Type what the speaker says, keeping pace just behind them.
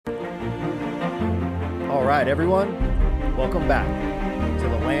All right, everyone, welcome back to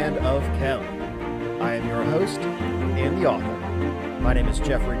the land of Chem. I am your host and the author. My name is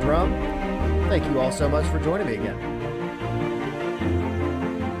Jeffrey Drum. Thank you all so much for joining me again.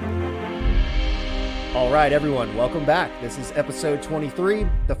 All right, everyone, welcome back. This is episode 23,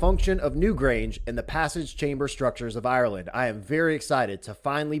 The Function of Newgrange and the Passage Chamber Structures of Ireland. I am very excited to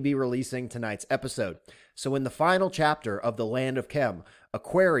finally be releasing tonight's episode. So in the final chapter of The Land of Chem, a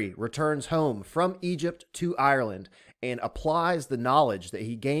query returns home from Egypt to Ireland and applies the knowledge that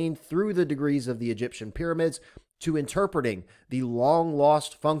he gained through the degrees of the Egyptian pyramids to interpreting the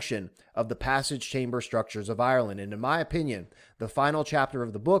long-lost function of the passage chamber structures of Ireland. And in my opinion, the final chapter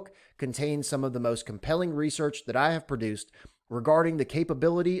of the book contains some of the most compelling research that I have produced regarding the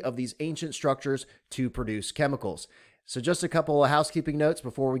capability of these ancient structures to produce chemicals. So just a couple of housekeeping notes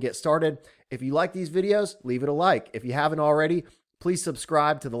before we get started. If you like these videos, leave it a like. If you haven't already, please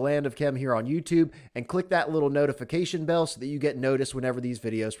subscribe to The Land of Chem here on YouTube and click that little notification bell so that you get noticed whenever these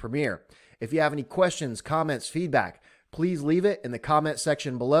videos premiere. If you have any questions, comments, feedback, please leave it in the comment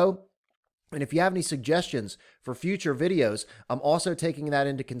section below. And if you have any suggestions for future videos, I'm also taking that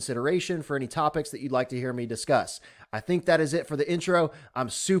into consideration for any topics that you'd like to hear me discuss. I think that is it for the intro. I'm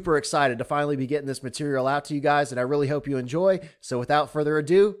super excited to finally be getting this material out to you guys, and I really hope you enjoy. So without further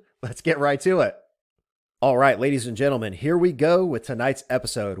ado, let's get right to it. All right, ladies and gentlemen, here we go with tonight's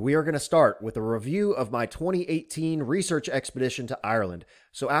episode. We are going to start with a review of my 2018 research expedition to Ireland.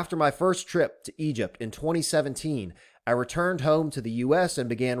 So after my first trip to Egypt in 2017, I returned home to the US and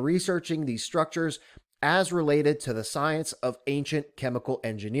began researching these structures as related to the science of ancient chemical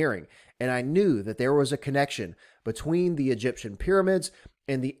engineering. And I knew that there was a connection between the Egyptian pyramids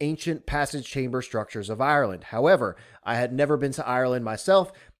and the ancient passage chamber structures of Ireland. However, I had never been to Ireland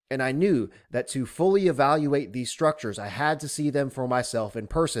myself, and I knew that to fully evaluate these structures, I had to see them for myself in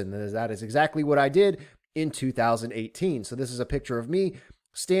person. And that is exactly what I did in 2018. So this is a picture of me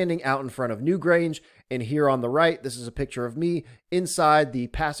standing out in front of Newgrange, and here on the right, this is a picture of me inside the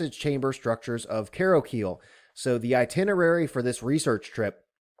passage chamber structures of Kerbstone. So the itinerary for this research trip,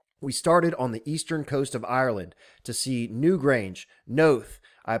 we started on the eastern coast of Ireland to see Newgrange, Noath,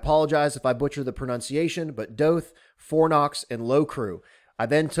 I apologize if I butcher the pronunciation, but Doath, Fornox, and Loughcrew. I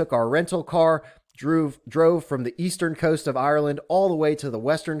then took our rental car, drove from the eastern coast of Ireland all the way to the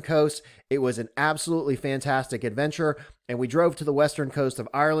western coast. It was an absolutely fantastic adventure, and we drove to the western coast of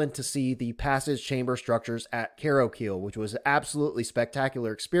Ireland to see the passage chamber structures at Kerbstone, which was an absolutely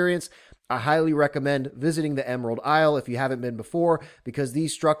spectacular experience. I highly recommend visiting the Emerald Isle if you haven't been before, because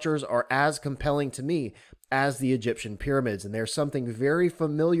these structures are as compelling to me as the Egyptian pyramids, and there's something very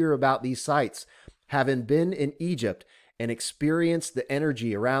familiar about these sites. Having been in Egypt and experienced the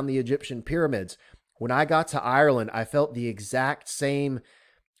energy around the Egyptian pyramids, when I got to Ireland, I felt the exact same.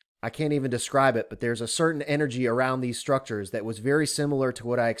 I can't even describe it, but there's a certain energy around these structures that was very similar to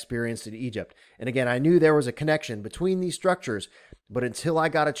what I experienced in Egypt. And again, I knew there was a connection between these structures, but until I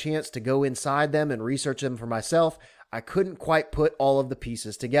got a chance to go inside them and research them for myself, I couldn't quite put all of the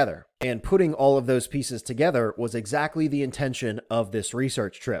pieces together. And putting all of those pieces together was exactly the intention of this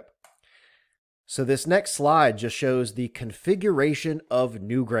research trip. So this next slide just shows the configuration of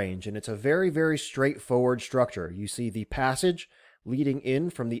Newgrange, and it's a very, very straightforward structure. You see the passage leading in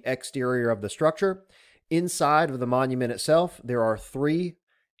from the exterior of the structure. Inside of the monument itself, there are 3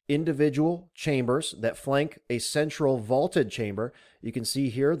 individual chambers that flank a central vaulted chamber. You can see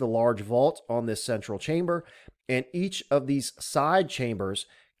here the large vault on this central chamber, and each of these side chambers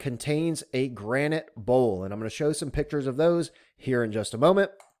contains a granite bowl, and I'm going to show some pictures of those here in just a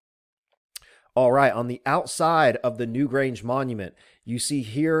moment. All right, on the outside of the Newgrange monument, you see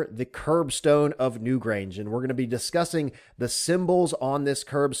here the kerbstone of Newgrange, and we're going to be discussing the symbols on this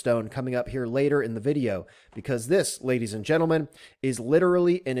kerbstone coming up here later in the video, because this, ladies and gentlemen, is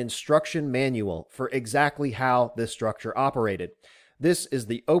literally an instruction manual for exactly how this structure operated. This is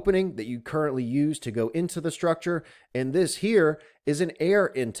the opening that you currently use to go into the structure, and this here is an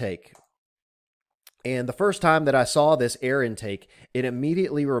air intake. And the first time that I saw this air intake, it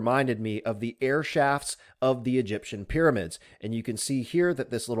immediately reminded me of the air shafts of the Egyptian pyramids. And you can see here that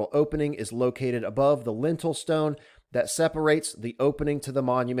this little opening is located above the lintel stone that separates the opening to the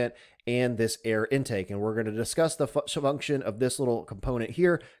monument and this air intake. And we're going to discuss the function of this little component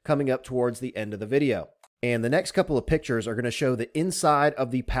here coming up towards the end of the video. And the next couple of pictures are going to show the inside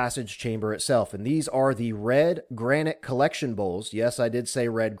of the passage chamber itself. And these are the red granite collection bowls. Yes, I did say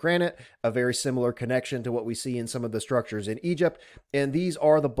red granite, a very similar connection to what we see in some of the structures in Egypt. And these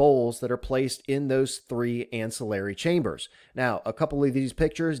are the bowls that are placed in those 3 ancillary chambers. Now, a couple of these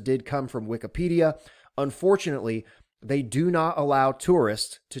pictures did come from Wikipedia. Unfortunately, they do not allow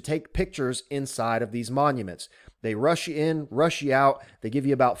tourists to take pictures inside of these monuments. They rush you in, rush you out. They give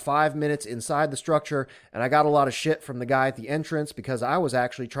you about 5 minutes inside the structure. And I got a lot of shit from the guy at the entrance because I was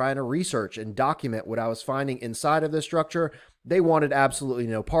actually trying to research and document what I was finding inside of this structure. They wanted absolutely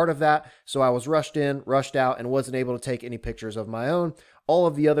no part of that. So I was rushed in, rushed out, and wasn't able to take any pictures of my own. All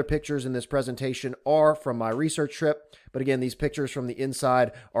of the other pictures in this presentation are from my research trip. But again, these pictures from the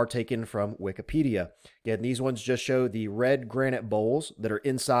inside are taken from Wikipedia. Again, these ones just show the red granite bowls that are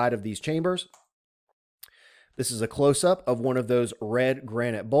inside of these chambers. This is a close-up of one of those red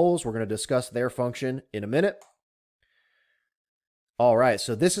granite bowls. We're going to discuss their function in a minute. All right,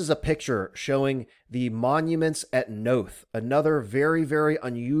 so this is a picture showing the monuments at Noth, another very, very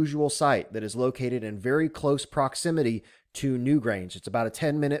unusual site that is located in very close proximity to Newgrange. It's about a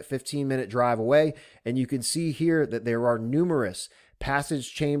 10-minute, 15-minute drive away, and you can see here that there are numerous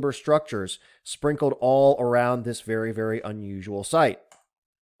passage chamber structures sprinkled all around this very, very unusual site.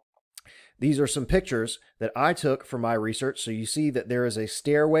 These are some pictures that I took for my research. So you see that there is a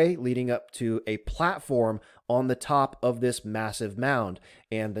stairway leading up to a platform on the top of this massive mound.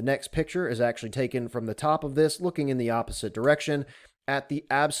 And the next picture is actually taken from the top of this, looking in the opposite direction at the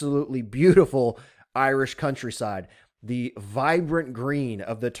absolutely beautiful Irish countryside. The vibrant green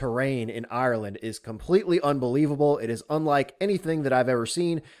of the terrain in Ireland is completely unbelievable. It is unlike anything that I've ever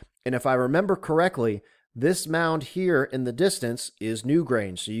seen. And if I remember correctly, this mound here in the distance is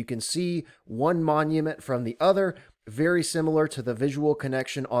Newgrange. So you can see one monument from the other, very similar to the visual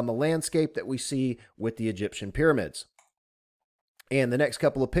connection on the landscape that we see with the Egyptian pyramids. And the next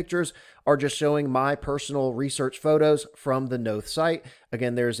couple of pictures are just showing my personal research photos from the Noth site.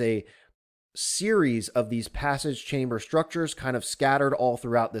 Again, there's a series of these passage chamber structures kind of scattered all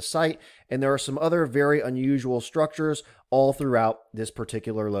throughout this site, and there are some other very unusual structures all throughout this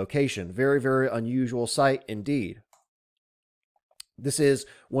particular location. Very, very unusual site indeed. This is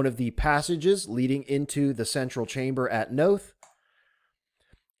one of the passages leading into the central chamber at Noth,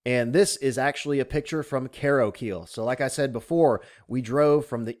 and this is actually a picture from Kerrowkeel. So like I said before, we drove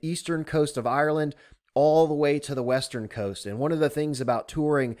from the eastern coast of Ireland all the way to the western coast. And one of the things about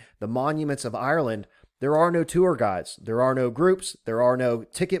touring the monuments of Ireland, there are no tour guides, there are no groups, there are no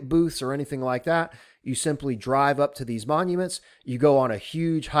ticket booths or anything like that. You simply drive up to these monuments, you go on a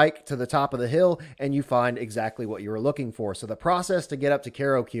huge hike to the top of the hill, and you find exactly what you were looking for. So the process to get up to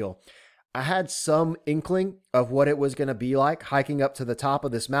Kerrowkeel, I had some inkling of what it was going to be like hiking up to the top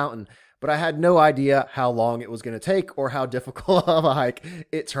of this mountain, but I had no idea how long it was going to take or how difficult of a hike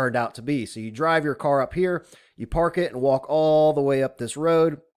it turned out to be. So you drive your car up here, you park it and walk all the way up this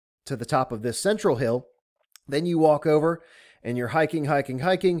road to the top of this central hill. Then you walk over and you're hiking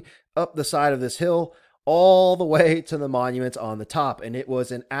up the side of this hill all the way to the monuments on the top. And it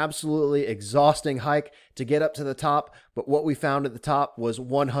was an absolutely exhausting hike to get up to the top, but what we found at the top was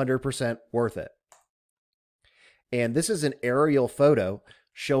 100% worth it. And this is an aerial photo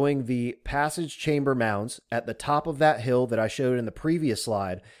showing the passage chamber mounds at the top of that hill that I showed in the previous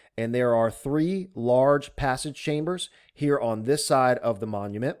slide. And there are 3 large passage chambers here on this side of the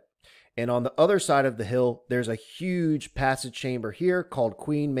monument. And on the other side of the hill, there's a huge passage chamber here called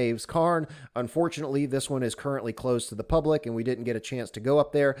Queen Maeve's Cairn. Unfortunately, this one is currently closed to the public and we didn't get a chance to go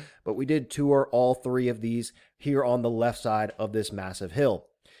up there, but we did tour all 3 of these here on the left side of this massive hill.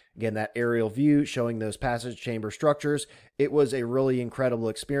 Again, that aerial view showing those passage chamber structures. It was a really incredible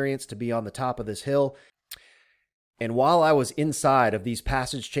experience to be on the top of this hill. And while I was inside of these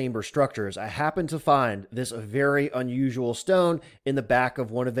passage chamber structures, I happened to find this very unusual stone in the back of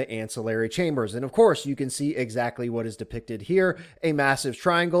one of the ancillary chambers. And of course, you can see exactly what is depicted here, a massive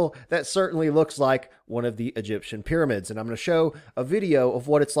triangle that certainly looks like one of the Egyptian pyramids. And I'm going to show a video of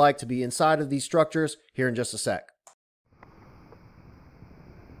what it's like to be inside of these structures here in just a sec.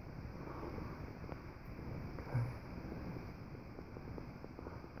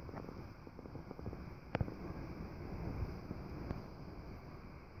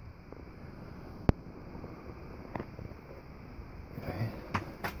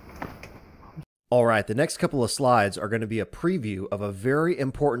 All right, the next couple of slides are going to be a preview of a very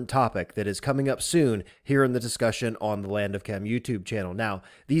important topic that is coming up soon here in the discussion on the Land of Chem YouTube channel. Now,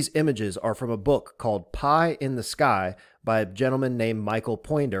 these images are from a book called Pie in the Sky by a gentleman named Michael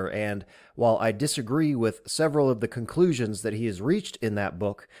Poindar, and while I disagree with several of the conclusions that he has reached in that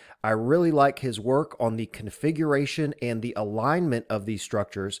book, I really like his work on the configuration and the alignment of these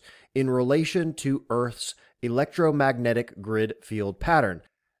structures in relation to Earth's electromagnetic grid field pattern.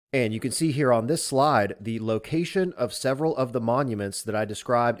 And you can see here on this slide the location of several of the monuments that I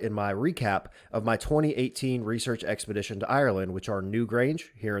described in my recap of my 2018 research expedition to Ireland, which are Newgrange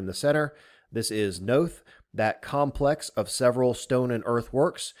here in the center. This is Noth. that complex of several stone and earth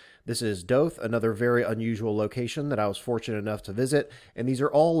works. This is Doth, another very unusual location that I was fortunate enough to visit, and these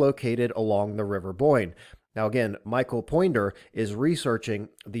are all located along the River Boyne. Now again, Michael Poinder is researching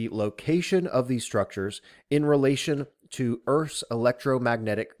the location of these structures in relation to Earth's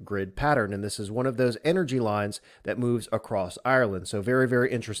electromagnetic grid pattern, and this is one of those energy lines that moves across Ireland. So very, very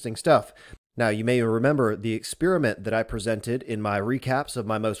interesting stuff. Now, you may remember the experiment that I presented in my recaps of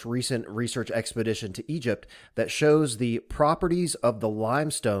my most recent research expedition to Egypt that shows the properties of the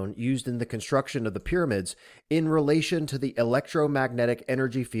limestone used in the construction of the pyramids in relation to the electromagnetic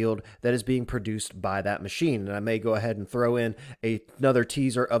energy field that is being produced by that machine. And I may go ahead and throw in another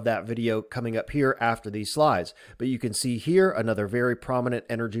teaser of that video coming up here after these slides. But you can see here another very prominent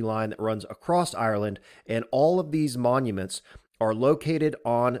energy line that runs across Ireland, and all of these monuments are located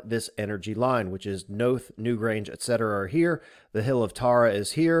on this energy line, which is Noath, Newgrange, etc. are here. The Hill of Tara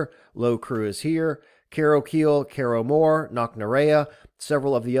is here. Low Crew is here. Carrowkeel, Carrowmore, Knocknarea,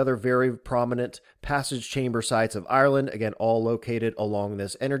 several of the other very prominent passage chamber sites of Ireland, again, all located along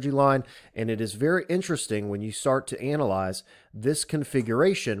this energy line. And it is very interesting when you start to analyze this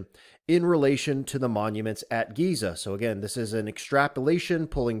configuration in relation to the monuments at Giza. So again, this is an extrapolation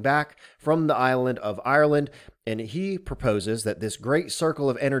pulling back from the island of Ireland, and he proposes that this great circle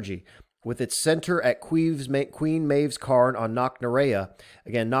of energy with its center at Queen Maeve's Cairn on Knocknarea,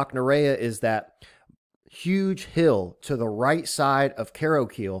 again, Knocknarea is that huge hill to the right side of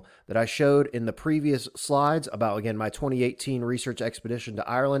Carrowkeel that I showed in the previous slides about, again, my 2018 research expedition to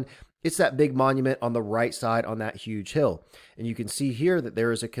Ireland. It's that big monument on the right side on that huge hill. And you can see here that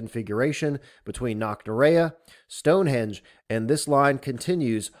there is a configuration between Knocknarea, Stonehenge, and this line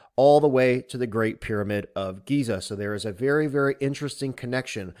continues all the way to the Great Pyramid of Giza. So there is a very, very interesting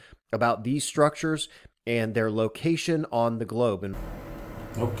connection about these structures and their location on the globe. And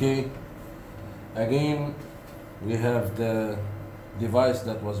okay, again, we have the device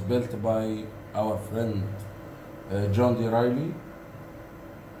that was built by our friend John D. Riley.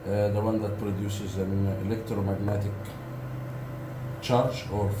 The one that produces an electromagnetic charge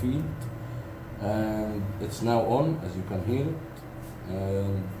or field, and it's now on, as you can hear it.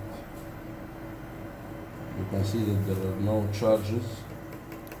 And you can see that there are no charges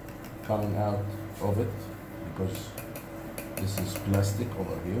coming out of it because this is plastic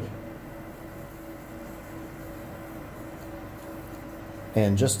over here.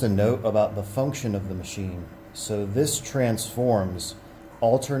 And just a note about the function of the machine. So this transforms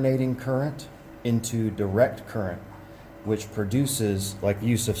alternating current into direct current, which produces, like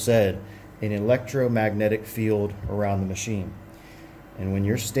Yusuf said, an electromagnetic field around the machine. And when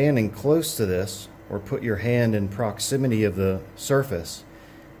you're standing close to this, or put your hand in proximity of the surface,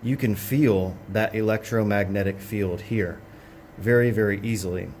 you can feel that electromagnetic field here very, very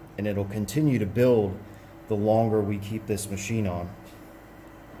easily. And it'll continue to build the longer we keep this machine on.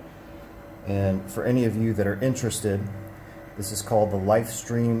 And for any of you that are interested, this is called the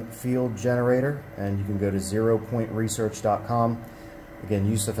LifeStream Field Generator, and you can go to zeropointresearch.com. Again,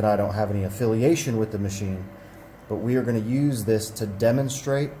 Yusuf and I don't have any affiliation with the machine, but we are going to use this to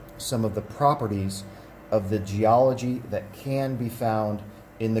demonstrate some of the properties of the geology that can be found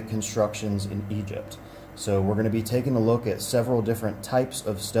in the constructions in Egypt. So we're going to be taking a look at several different types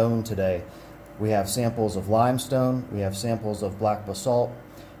of stone today. We have samples of limestone, we have samples of black basalt,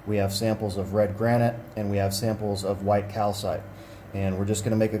 we have samples of red granite, and we have samples of white calcite. And we're just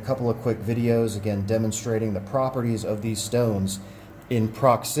going to make a couple of quick videos, again, demonstrating the properties of these stones in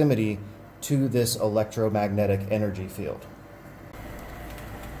proximity to this electromagnetic energy field.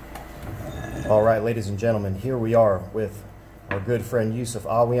 All right, ladies and gentlemen, here we are with our good friend Yusuf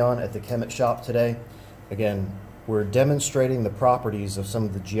Awian at the Kemet shop today. Again, we're demonstrating the properties of some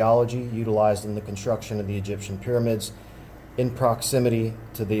of the geology utilized in the construction of the Egyptian pyramids in proximity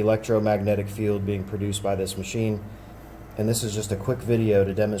to the electromagnetic field being produced by this machine. And this is just a quick video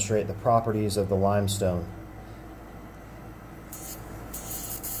to demonstrate the properties of the limestone.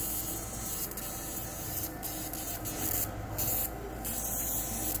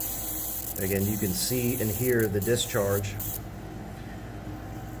 Again, you can see and hear the discharge.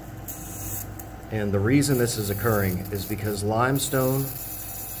 And the reason this is occurring is because limestone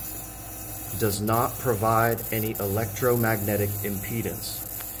does not provide any electromagnetic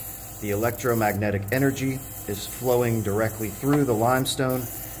impedance. The electromagnetic energy is flowing directly through the limestone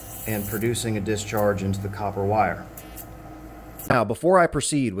and producing a discharge into the copper wire. Now, before I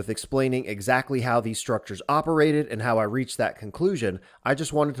proceed with explaining exactly how these structures operated and how I reached that conclusion, I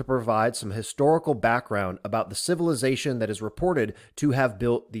just wanted to provide some historical background about the civilization that is reported to have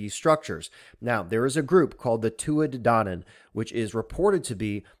built these structures. Now, there is a group called the Tuatha Dé Danann, which is reported to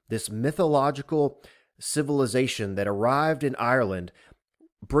be this mythological civilization that arrived in Ireland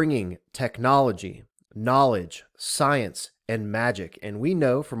bringing technology, knowledge, science, and magic. And we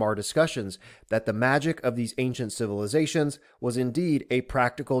know from our discussions that the magic of these ancient civilizations was indeed a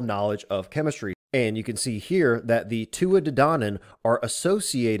practical knowledge of chemistry. And you can see here that the Tuatha De Danann are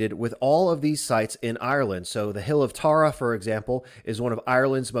associated with all of these sites in Ireland. So the Hill of Tara, for example, is one of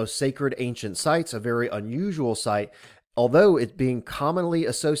Ireland's most sacred ancient sites, a very unusual site. Although it being commonly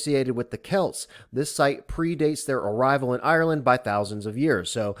associated with the Celts, this site predates their arrival in Ireland by thousands of years,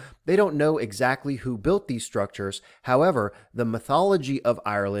 so they don't know exactly who built these structures. However, the mythology of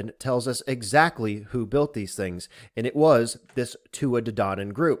Ireland tells us exactly who built these things, and it was this Tuatha De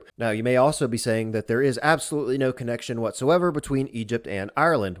Danann group. Now, you may also be saying that there is absolutely no connection whatsoever between Egypt and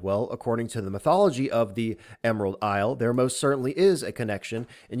Ireland. Well, according to the mythology of the Emerald Isle, there most certainly is a connection,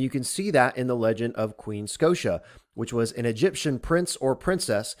 and you can see that in the legend of Queen Scotia, which was an Egyptian prince or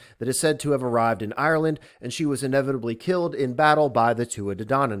princess that is said to have arrived in Ireland, and she was inevitably killed in battle by the Tuatha De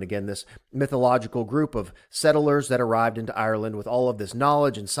Danann. Again, this mythological group of settlers that arrived into Ireland with all of this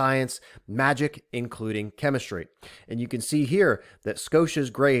knowledge and science, magic, including chemistry. And you can see here that Scotia's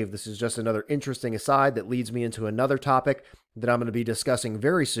grave, this is just another interesting aside that leads me into another topic that I'm going to be discussing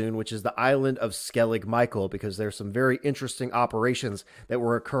very soon, which is the island of Skellig Michael, because there's some very interesting operations that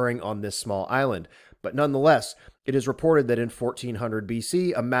were occurring on this small island. But nonetheless, it is reported that in 1400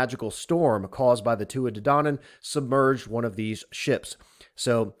 BC, a magical storm caused by the Tuatha De Danann submerged one of these ships.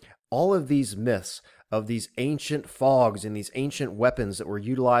 So all of these myths of these ancient fogs and these ancient weapons that were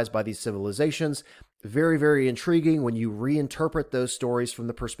utilized by these civilizations, very, very intriguing when you reinterpret those stories from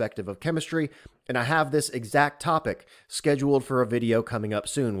the perspective of chemistry. And I have this exact topic scheduled for a video coming up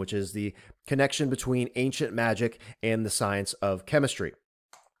soon, which is the connection between ancient magic and the science of chemistry.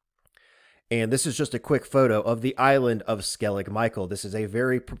 And this is just a quick photo of the island of Skellig Michael. This is a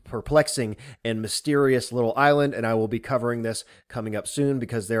very perplexing and mysterious little island, and I will be covering this coming up soon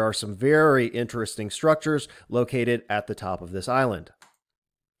because there are some very interesting structures located at the top of this island.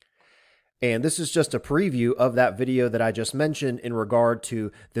 And this is just a preview of that video that I just mentioned in regard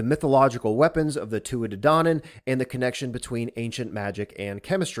to the mythological weapons of the Tuatha De Danann and the connection between ancient magic and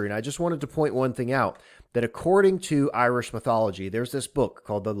chemistry. And I just wanted to point one thing out, that according to Irish mythology, there's this book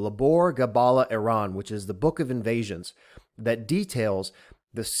called the Labor Gabala Iran, which is the Book of Invasions, that details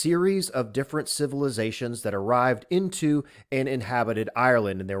the series of different civilizations that arrived into and inhabited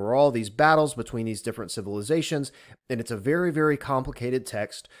Ireland. And there were all these battles between these different civilizations, and it's a very, very complicated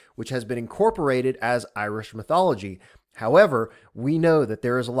text which has been incorporated as Irish mythology. However, we know that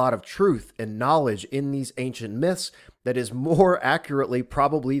there is a lot of truth and knowledge in these ancient myths that is more accurately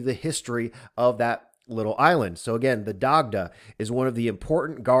probably the history of that little island. So again, the Dagda is one of the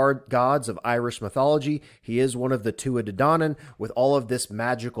important gods of Irish mythology. He is one of the Tuatha De Danann with all of this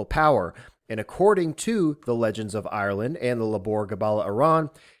magical power. And according to the legends of Ireland and the Labor Gabala Iran,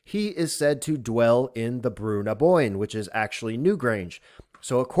 he is said to dwell in the Brú na Bóinne, which is actually Newgrange.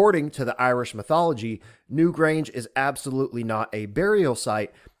 So according to the Irish mythology, Newgrange is absolutely not a burial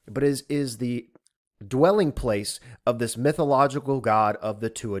site, but is the dwelling place of this mythological god of the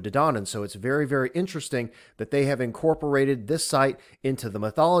Tuatha De Danann. So it's very, very interesting that they have incorporated this site into the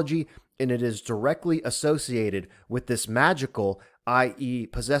mythology, and it is directly associated with this magical, i.e.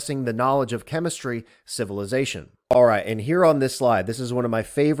 possessing the knowledge of chemistry, civilization. All right, and here on this slide, this is one of my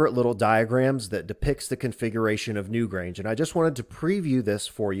favorite little diagrams that depicts the configuration of Newgrange, and I just wanted to preview this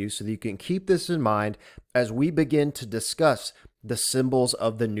for you so that you can keep this in mind as we begin to discuss the symbols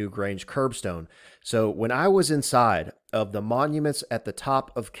of the Newgrange kerbstone. So when I was inside of the monuments at the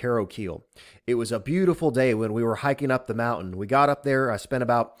top of Carrowkeel, it was a beautiful day when we were hiking up the mountain. We got up there, I spent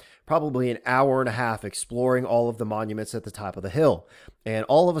about probably an hour and a half exploring all of the monuments at the top of the hill. And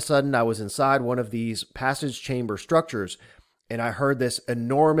all of a sudden I was inside one of these passage chamber structures, and I heard this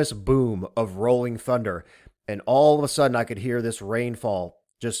enormous boom of rolling thunder. And all of a sudden I could hear this rainfall,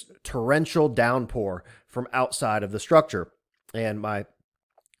 just torrential downpour from outside of the structure. And my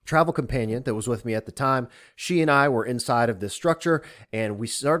travel companion that was with me at the time, she and I were inside of this structure, and we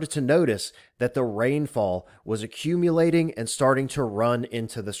started to notice that the rainfall was accumulating and starting to run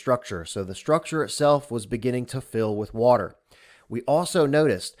into the structure. So the structure itself was beginning to fill with water. We also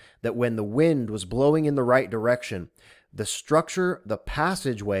noticed that when the wind was blowing in the right direction, the structure, the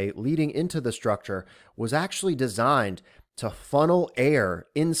passageway leading into the structure, was actually designed to funnel air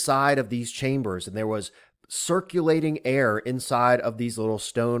inside of these chambers, and there was circulating air inside of these little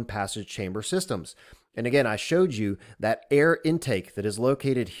stone passage chamber systems. And again, I showed you that air intake that is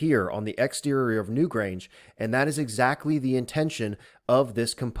located here on the exterior of Newgrange, and that is exactly the intention of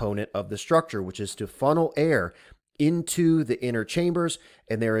this component of the structure, which is to funnel air into the inner chambers,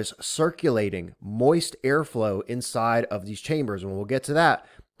 and there is circulating moist airflow inside of these chambers. And we'll get to that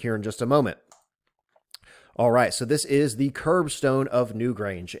here in just a moment. All right, so this is the kerbstone of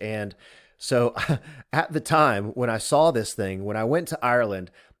Newgrange. And so at the time when I saw this thing, when I went to Ireland,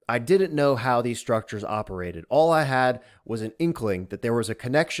 I didn't know how these structures operated. All I had was an inkling that there was a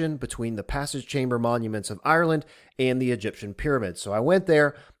connection between the passage chamber monuments of Ireland and the Egyptian pyramids. So I went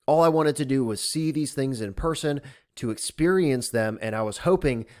there. All I wanted to do was see these things in person, to experience them, and I was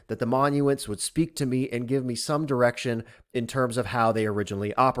hoping that the monuments would speak to me and give me some direction in terms of how they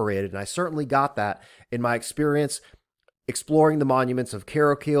originally operated. And I certainly got that in my experience exploring the monuments of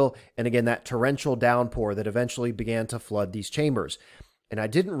Carrowkeel, and again, that torrential downpour that eventually began to flood these chambers. And I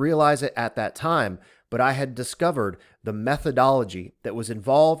didn't realize it at that time, but I had discovered the methodology that was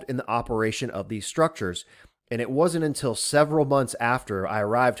involved in the operation of these structures. And it wasn't until several months after I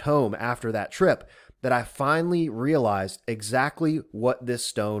arrived home after that trip that I finally realized exactly what this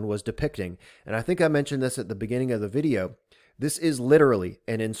stone was depicting. And I think I mentioned this at the beginning of the video. This is literally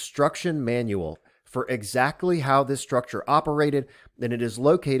an instruction manual for exactly how this structure operated, and it is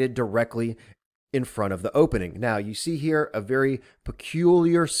located directly in front of the opening. Now, you see here a very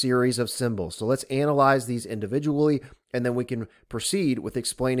peculiar series of symbols. So let's analyze these individually, and then we can proceed with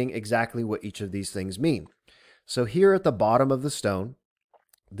explaining exactly what each of these things mean. So here at the bottom of the stone,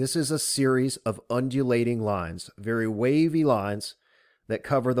 this is a series of undulating lines, very wavy lines that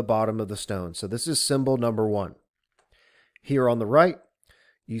cover the bottom of the stone. So this is symbol number 1. Here on the right,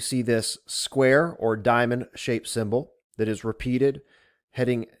 you see this square or diamond-shaped symbol that is repeated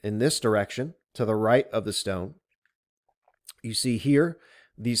heading in this direction to the right of the stone. You see here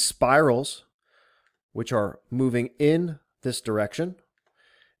these spirals, which are moving in this direction.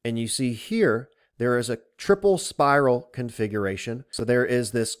 And you see here, there is a triple spiral configuration. So there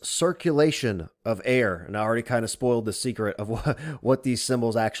is this circulation of air. And I already kind of spoiled the secret of what these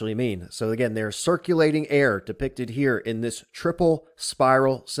symbols actually mean. So again, there's circulating air depicted here in this triple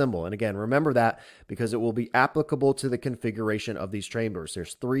spiral symbol. And again, remember that because it will be applicable to the configuration of these chambers.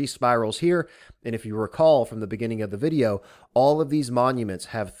 There's 3 spirals here. And if you recall from the beginning of the video, all of these monuments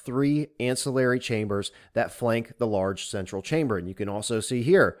have 3 ancillary chambers that flank the large central chamber. And you can also see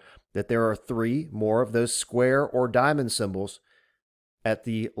here that there are 3 more of those square or diamond symbols at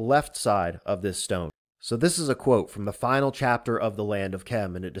the left side of this stone. So this is a quote from the final chapter of The Land of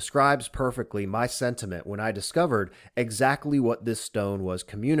Kem, and it describes perfectly my sentiment when I discovered exactly what this stone was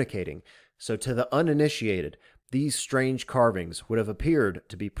communicating. So to the uninitiated, these strange carvings would have appeared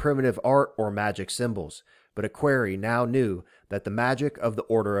to be primitive art or magic symbols, but Aquari now knew that the magic of the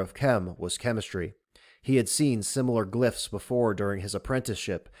Order of Kem was chemistry. He had seen similar glyphs before during his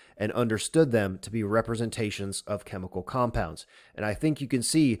apprenticeship and understood them to be representations of chemical compounds. And I think you can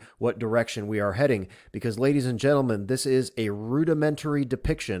see what direction we are heading because, ladies and gentlemen, this is a rudimentary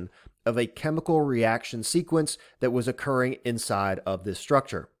depiction of a chemical reaction sequence that was occurring inside of this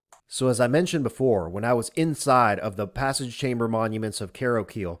structure. So as I mentioned before, when I was inside of the passage chamber monuments of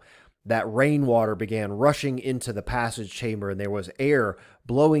Carrowkeel, that rainwater began rushing into the passage chamber, and there was air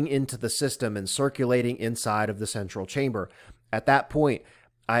blowing into the system and circulating inside of the central chamber. At that point,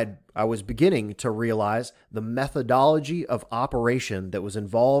 I was beginning to realize the methodology of operation that was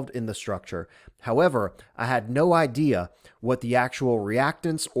involved in the structure. However, I had no idea what the actual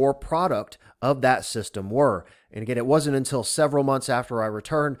reactants or product of that system were. And again, it wasn't until several months after I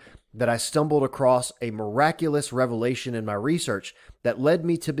returned that I stumbled across a miraculous revelation in my research that led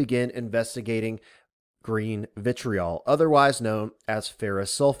me to begin investigating green vitriol, otherwise known as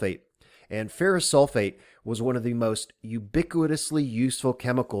ferrous sulfate. And ferrous sulfate was one of the most ubiquitously useful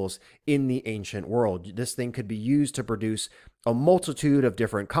chemicals in the ancient world. This thing could be used to produce a multitude of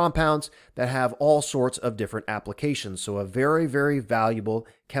different compounds that have all sorts of different applications. So a very, very valuable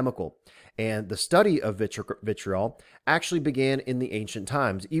chemical. And the study of vitriol actually began in the ancient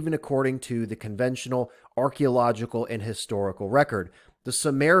times, even according to the conventional archaeological and historical record. The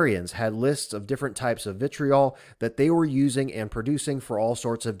Sumerians had lists of different types of vitriol that they were using and producing for all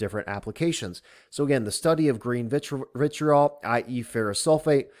sorts of different applications. So again, the study of green vitriol, i.e. ferrous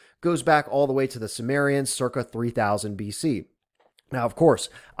sulfate, goes back all the way to the Sumerians circa 3000 BC. Now, of course,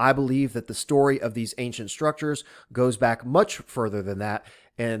 I believe that the story of these ancient structures goes back much further than that,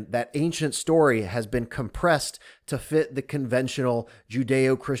 and that ancient story has been compressed to fit the conventional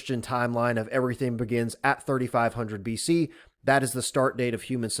Judeo-Christian timeline of everything begins at 3500 BC that is the start date of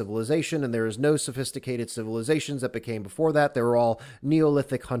human civilization, and there is no sophisticated civilizations that became before that. They were all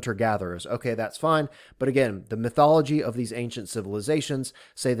Neolithic hunter-gatherers. Okay, that's fine. But again, the mythology of these ancient civilizations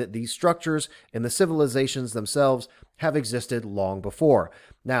say that these structures and the civilizations themselves have existed long before.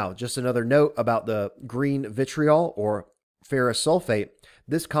 Now, just another note about the green vitriol or ferrous sulfate.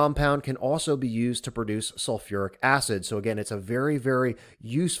 This compound can also be used to produce sulfuric acid. So again, it's a very, very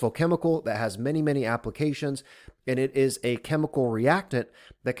useful chemical that has many, many applications, and it is a chemical reactant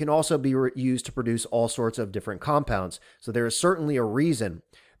that can also be used to produce all sorts of different compounds. So there is certainly a reason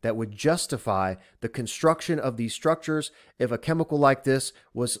that would justify the construction of these structures if a chemical like this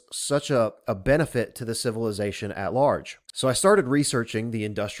was such a benefit to the civilization at large. So I started researching the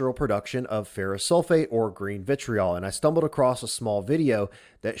industrial production of ferrous sulfate or green vitriol, and I stumbled across a small video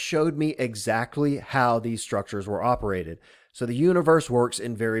that showed me exactly how these structures were operated. So the universe works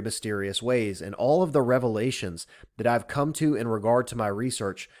in very mysterious ways, and all of the revelations that I've come to in regard to my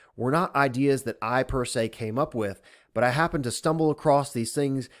research were not ideas that I per se came up with, but I happened to stumble across these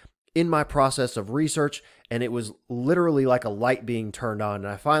things in my process of research, and it was literally like a light being turned on. And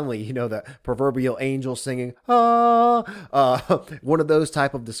I finally, the proverbial angel singing, one of those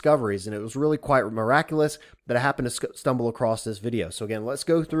type of discoveries. And it was really quite miraculous that I happened to stumble across this video. So again, let's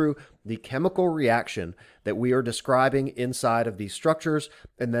go through the chemical reaction that we are describing inside of these structures,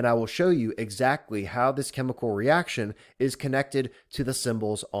 and then I will show you exactly how this chemical reaction is connected to the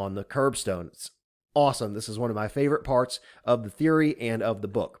symbols on the kerbstone. It's awesome. This is one of my favorite parts of the theory and of the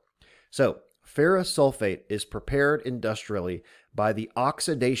book. So, ferrous sulfate is prepared industrially by the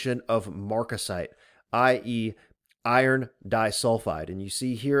oxidation of marcasite, i.e. iron disulfide. And you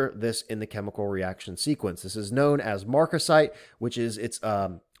see here this in the chemical reaction sequence. This is known as marcasite, which is its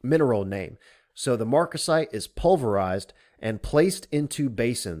mineral name. So the marcasite is pulverized and placed into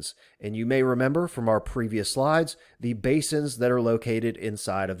basins. And you may remember from our previous slides, the basins that are located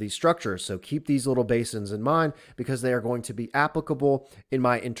inside of these structures. So keep these little basins in mind because they are going to be applicable in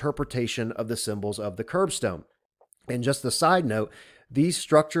my interpretation of the symbols of the kerbstone. And just a side note, these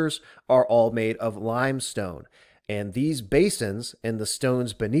structures are all made of limestone. And these basins and the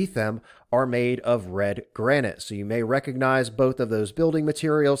stones beneath them are made of red granite. So you may recognize both of those building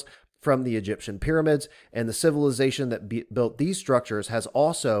materials from the Egyptian pyramids, and the civilization that built these structures has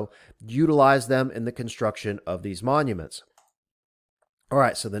also utilized them in the construction of these monuments. All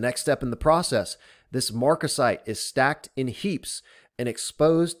right, so the next step in the process, this marcasite is stacked in heaps and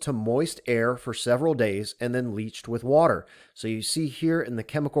exposed to moist air for several days and then leached with water. So you see here in the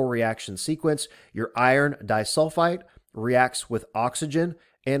chemical reaction sequence, your iron disulfide reacts with oxygen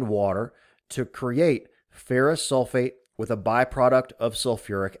and water to create ferrous sulfate with a byproduct of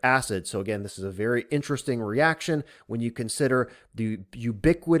sulfuric acid. So again, this is a very interesting reaction when you consider the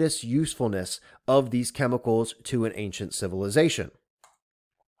ubiquitous usefulness of these chemicals to an ancient civilization.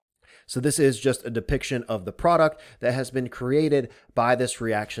 So this is just a depiction of the product that has been created by this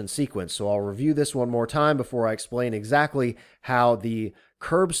reaction sequence. So I'll review this one more time before I explain exactly how the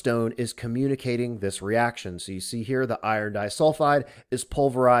kerbstone is communicating this reaction. So you see here the iron disulfide is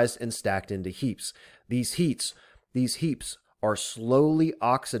pulverized and stacked into heaps. These heaps are slowly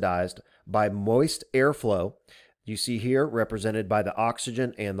oxidized by moist airflow. You see here represented by the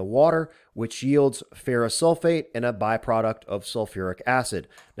oxygen and the water, which yields ferrous sulfate and a byproduct of sulfuric acid.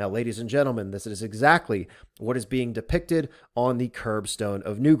 Now, ladies and gentlemen, this is exactly what is being depicted on the kerbstone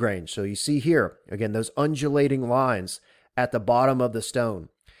of Newgrange. So you see here, again, those undulating lines at the bottom of the stone.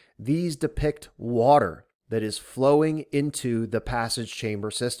 These depict water that is flowing into the passage chamber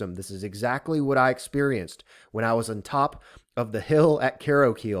system. This is exactly what I experienced when I was on top of the hill at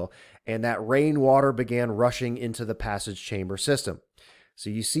Carrowkeel, and that rainwater began rushing into the passage chamber system. So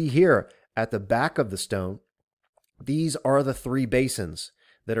you see here at the back of the stone, these are the three basins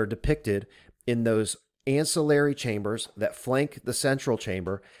that are depicted in those ancillary chambers that flank the central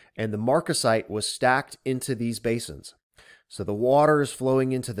chamber, and the marcasite was stacked into these basins. So the water is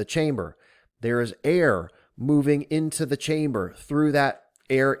flowing into the chamber. There is air moving into the chamber through that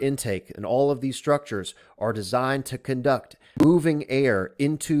air intake, and all of these structures are designed to conduct moving air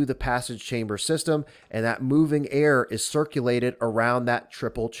into the passage chamber system, and that moving air is circulated around that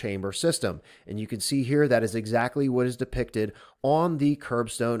triple chamber system. And you can see here that is exactly what is depicted on the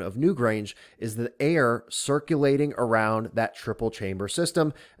kerbstone of Newgrange, is the air circulating around that triple chamber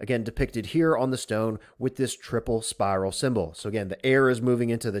system, again depicted here on the stone with this triple spiral symbol. So again, the air is moving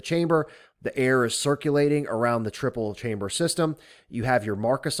into the chamber, the air is circulating around the triple chamber system. You have your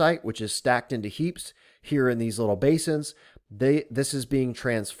marcasite, which is stacked into heaps here in these little basins. This is being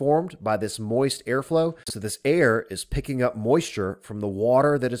transformed by this moist airflow. So this air is picking up moisture from the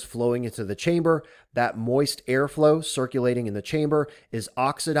water that is flowing into the chamber. That moist airflow circulating in the chamber is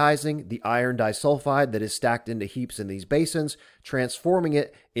oxidizing the iron disulfide that is stacked into heaps in these basins, transforming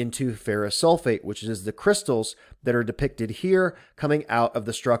it into ferrous sulfate, which is the crystals that are depicted here coming out of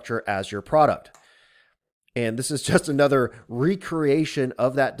the structure as your product. And this is just another recreation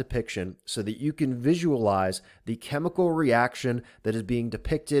of that depiction so that you can visualize the chemical reaction that is being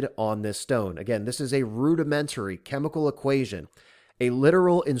depicted on this stone. Again, this is a rudimentary chemical equation, a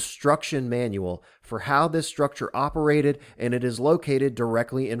literal instruction manual for how this structure operated, and it is located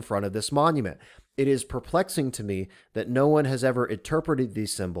directly in front of this monument. It is perplexing to me that no one has ever interpreted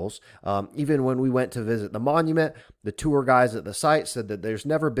these symbols. Even when we went to visit the monument, the tour guides at the site said that there's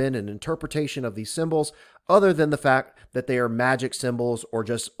never been an interpretation of these symbols other than the fact that they are magic symbols or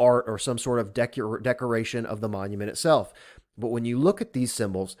just art or some sort of decoration of the monument itself. But when you look at these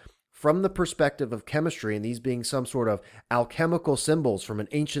symbols from the perspective of chemistry, and these being some sort of alchemical symbols from an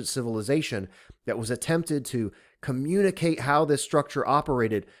ancient civilization that was attempted to communicate how this structure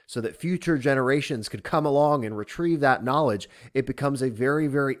operated so that future generations could come along and retrieve that knowledge, it becomes a very,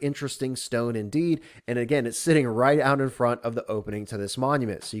 very interesting stone indeed. And again, it's sitting right out in front of the opening to this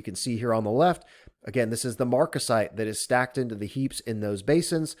monument. So you can see here on the left, again, this is the marcasite that is stacked into the heaps in those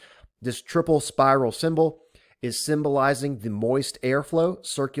basins. This triple spiral symbol is symbolizing the moist airflow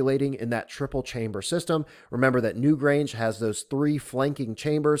circulating in that triple chamber system. Remember that Newgrange has those 3 flanking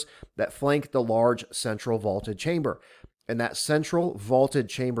chambers that flank the large central vaulted chamber. And that central vaulted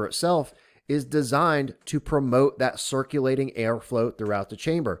chamber itself is designed to promote that circulating airflow throughout the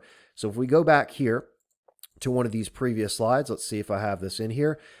chamber. So if we go back here to one of these previous slides, let's see if I have this in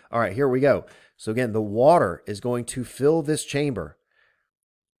here. All right, here we go. So again, the water is going to fill this chamber,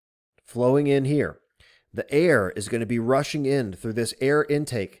 flowing in here. The air is going to be rushing in through this air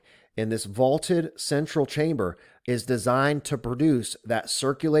intake, and this vaulted central chamber is designed to produce that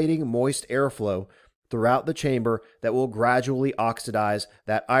circulating moist airflow throughout the chamber that will gradually oxidize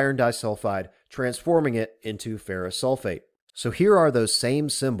that iron disulfide, transforming it into ferrous sulfate. So here are those same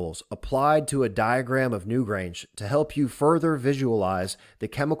symbols applied to a diagram of Newgrange to help you further visualize the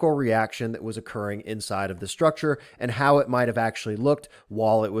chemical reaction that was occurring inside of the structure and how it might have actually looked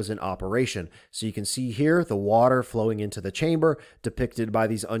while it was in operation. So you can see here the water flowing into the chamber depicted by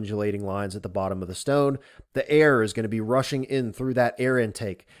these undulating lines at the bottom of the stone. The air is going to be rushing in through that air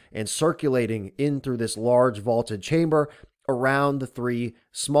intake and circulating in through this large vaulted chamber around the 3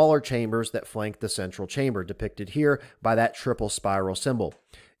 smaller chambers that flank the central chamber, depicted here by that triple spiral symbol.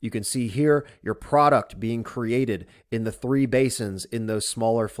 You can see here your product being created in the 3 basins in those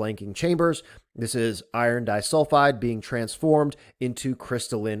smaller flanking chambers. This is iron disulfide being transformed into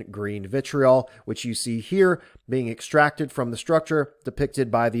crystalline green vitriol, which you see here being extracted from the structure,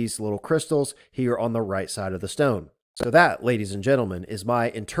 depicted by these little crystals here on the right side of the stone. So that, ladies and gentlemen, is my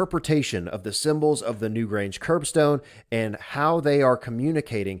interpretation of the symbols of the Newgrange kerbstone and how they are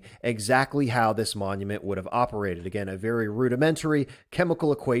communicating exactly how this monument would have operated. Again, a very rudimentary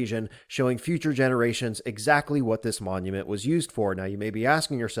chemical equation showing future generations exactly what this monument was used for. Now, you may be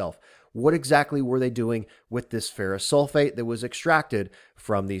asking yourself, what exactly were they doing with this ferrous sulfate that was extracted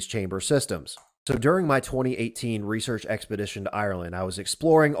from these chamber systems? So during my 2018 research expedition to Ireland, I was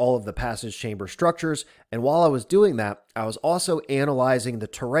exploring all of the passage chamber structures, and while I was doing that, I was also analyzing the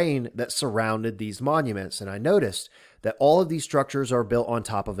terrain that surrounded these monuments, and I noticed that all of these structures are built on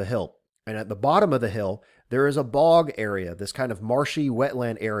top of a hill. And at the bottom of the hill, there is a bog area, this kind of marshy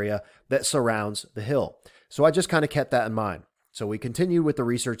wetland area that surrounds the hill. So I just kind of kept that in mind. So we continued with the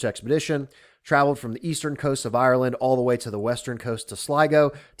research expedition, traveled from the eastern coast of Ireland all the way to the western coast to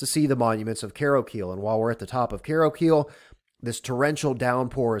Sligo to see the monuments of Carrowkeel. And while we're at the top of Carrowkeel, this torrential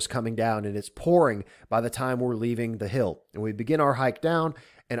downpour is coming down, and it's pouring by the time we're leaving the hill. And we begin our hike down,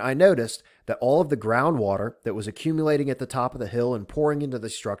 and I noticed that all of the groundwater that was accumulating at the top of the hill and pouring into the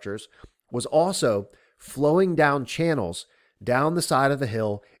structures was also flowing down channels down the side of the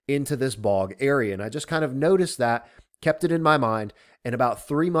hill into this bog area. And I just kind of noticed that, kept it in my mind, and about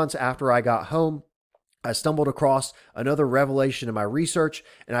 3 months after I got home, I stumbled across another revelation in my research,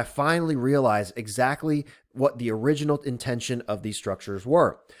 and I finally realized exactly what the original intention of these structures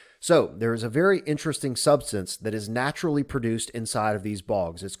were. So there is a very interesting substance that is naturally produced inside of these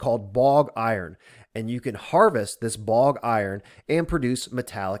bogs. It's called bog iron, and you can harvest this bog iron and produce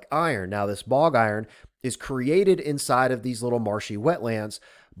metallic iron. Now, this bog iron is created inside of these little marshy wetlands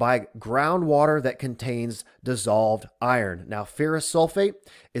by groundwater that contains dissolved iron. Now, ferrous sulfate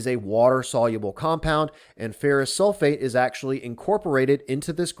is a water-soluble compound, and ferrous sulfate is actually incorporated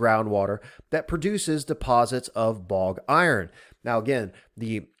into this groundwater that produces deposits of bog iron. Now, again,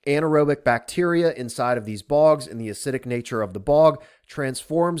 the anaerobic bacteria inside of these bogs and the acidic nature of the bog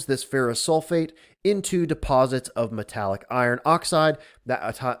transforms this ferrous sulfate into deposits of metallic iron oxide.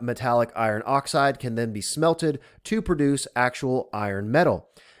 That metallic iron oxide can then be smelted to produce actual iron metal.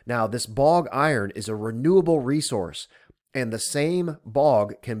 Now, this bog iron is a renewable resource, and the same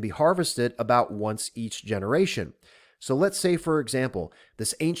bog can be harvested about once each generation. So let's say, for example,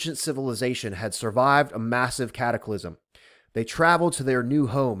 this ancient civilization had survived a massive cataclysm. They travel to their new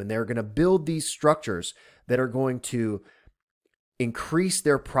home, and they're going to build these structures that are going to increase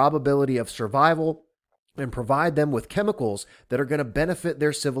their probability of survival and provide them with chemicals that are going to benefit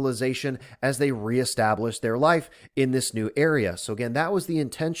their civilization as they reestablish their life in this new area. So again, that was the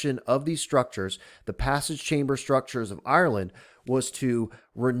intention of these structures. The passage chamber structures of Ireland was to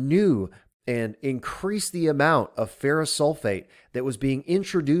renew and increase the amount of ferrous sulfate that was being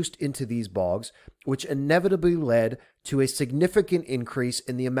introduced into these bogs, which inevitably led to a significant increase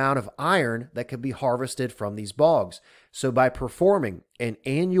in the amount of iron that could be harvested from these bogs. So by performing an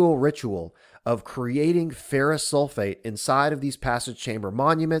annual ritual of creating ferrous sulfate inside of these passage chamber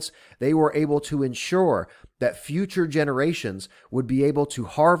monuments, they were able to ensure that future generations would be able to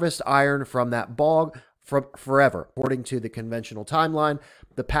harvest iron from that bog forever. According to the conventional timeline,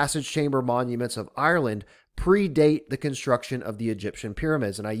 the passage chamber monuments of Ireland predate the construction of the Egyptian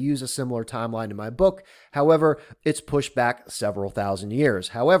pyramids, and I use a similar timeline in my book. However, it's pushed back several thousand years.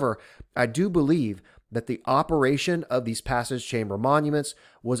 However, I do believe that the operation of these passage chamber monuments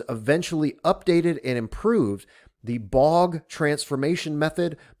was eventually updated and improved. The bog transformation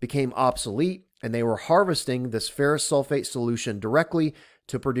method became obsolete, and they were harvesting this ferrous sulfate solution directly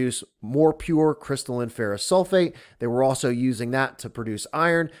to produce more pure crystalline ferrous sulfate. They were also using that to produce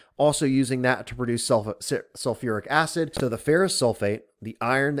iron, also using that to produce sulfuric acid. So the ferrous sulfate, the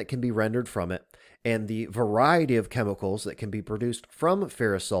iron that can be rendered from it, and the variety of chemicals that can be produced from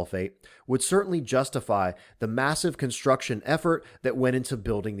ferrous sulfate would certainly justify the massive construction effort that went into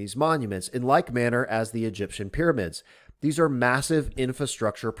building these monuments, in like manner as the Egyptian pyramids. These are massive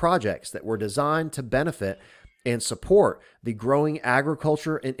infrastructure projects that were designed to benefit and support the growing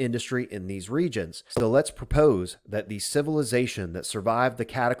agriculture and industry in these regions. So let's propose that the civilization that survived the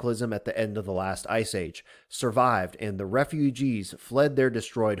cataclysm at the end of the last ice age survived, and the refugees fled their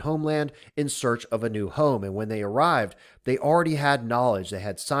destroyed homeland in search of a new home. And when they arrived, they already had knowledge. They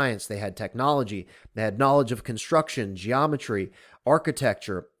had science, they had technology, they had knowledge of construction, geometry,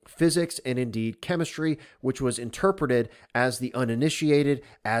 architecture, physics, and indeed chemistry, which was interpreted as the uninitiated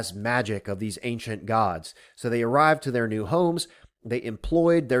as magic of these ancient gods. So they arrived to their new homes. They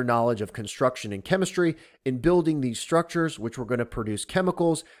employed their knowledge of construction and chemistry in building these structures, which were going to produce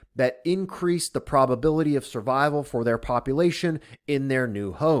chemicals that increased the probability of survival for their population in their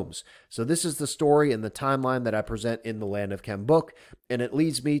new homes. So this is the story and the timeline that I present in the Land of Chem book, and it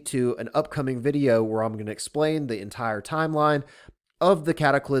leads me to an upcoming video where I'm going to explain the entire timeline of the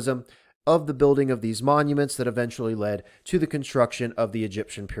cataclysm, of the building of these monuments that eventually led to the construction of the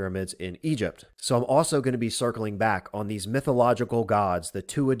Egyptian pyramids in Egypt. So I'm also going to be circling back on these mythological gods, the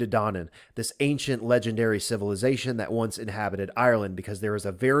Tuatha De Danann, this ancient legendary civilization that once inhabited Ireland, because there is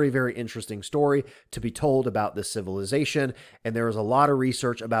a very, very interesting story to be told about this civilization, and there is a lot of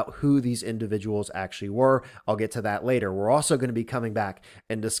research about who these individuals actually were. I'll get to that later. We're also going to be coming back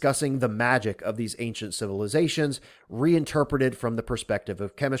and discussing the magic of these ancient civilizations, reinterpreted from the perspective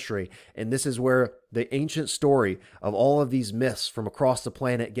of chemistry. And this is where the ancient story of all of these myths from across the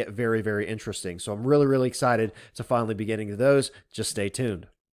planet get very, very interesting. So I'm really, really excited to finally be getting to those. Just stay tuned.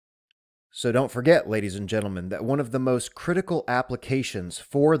 So don't forget, ladies and gentlemen, that one of the most critical applications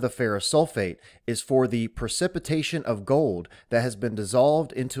for the ferrous sulfate is for the precipitation of gold that has been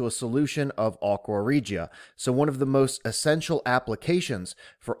dissolved into a solution of aqua regia. So one of the most essential applications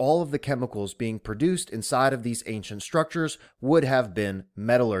for all of the chemicals being produced inside of these ancient structures would have been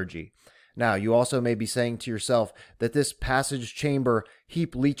metallurgy. Now, you also may be saying to yourself that this passage chamber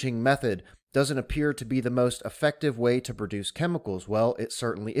heap leaching method doesn't appear to be the most effective way to produce chemicals. Well, it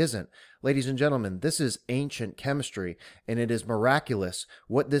certainly isn't. Ladies and gentlemen, this is ancient chemistry, and it is miraculous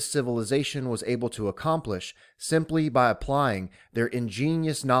what this civilization was able to accomplish simply by applying their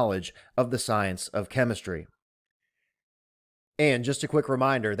ingenious knowledge of the science of chemistry. And just a quick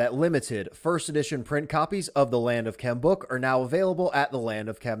reminder that limited first edition print copies of the Land of Chem book are now available at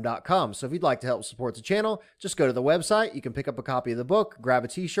thelandofchem.com. So if you'd like to help support the channel, just go to the website. You can pick up a copy of the book, grab a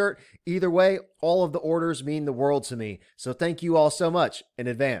t-shirt. Either way, all of the orders mean the world to me. So thank you all so much in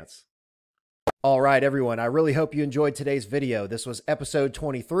advance. All right, everyone. I really hope you enjoyed today's video. This was episode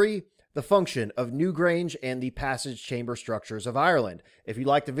 23. The function of Newgrange and the passage chamber structures of Ireland. If you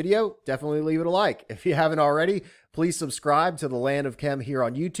liked the video, definitely leave it a like. If you haven't already, please subscribe to the Land of Chem here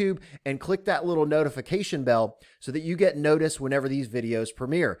on YouTube and click that little notification bell so that you get notice whenever these videos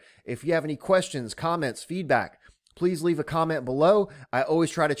premiere. If you have any questions, comments, feedback, please leave a comment below. I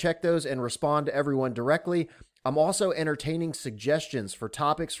always try to check those and respond to everyone directly. I'm also entertaining suggestions for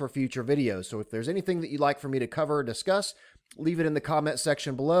topics for future videos. So if there's anything that you'd like for me to cover or discuss, leave it in the comment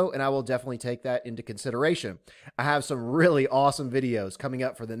section below, and I will definitely take that into consideration. I have some really awesome videos coming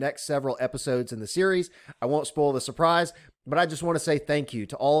up for the next several episodes in the series. I won't spoil the surprise, but I just want to say thank you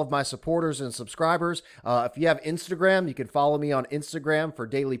to all of my supporters and subscribers. If you have Instagram, you can follow me on Instagram for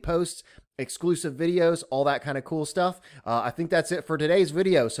daily posts, exclusive videos, all that kind of cool stuff. I think that's it for today's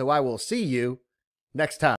video, so I will see you next time.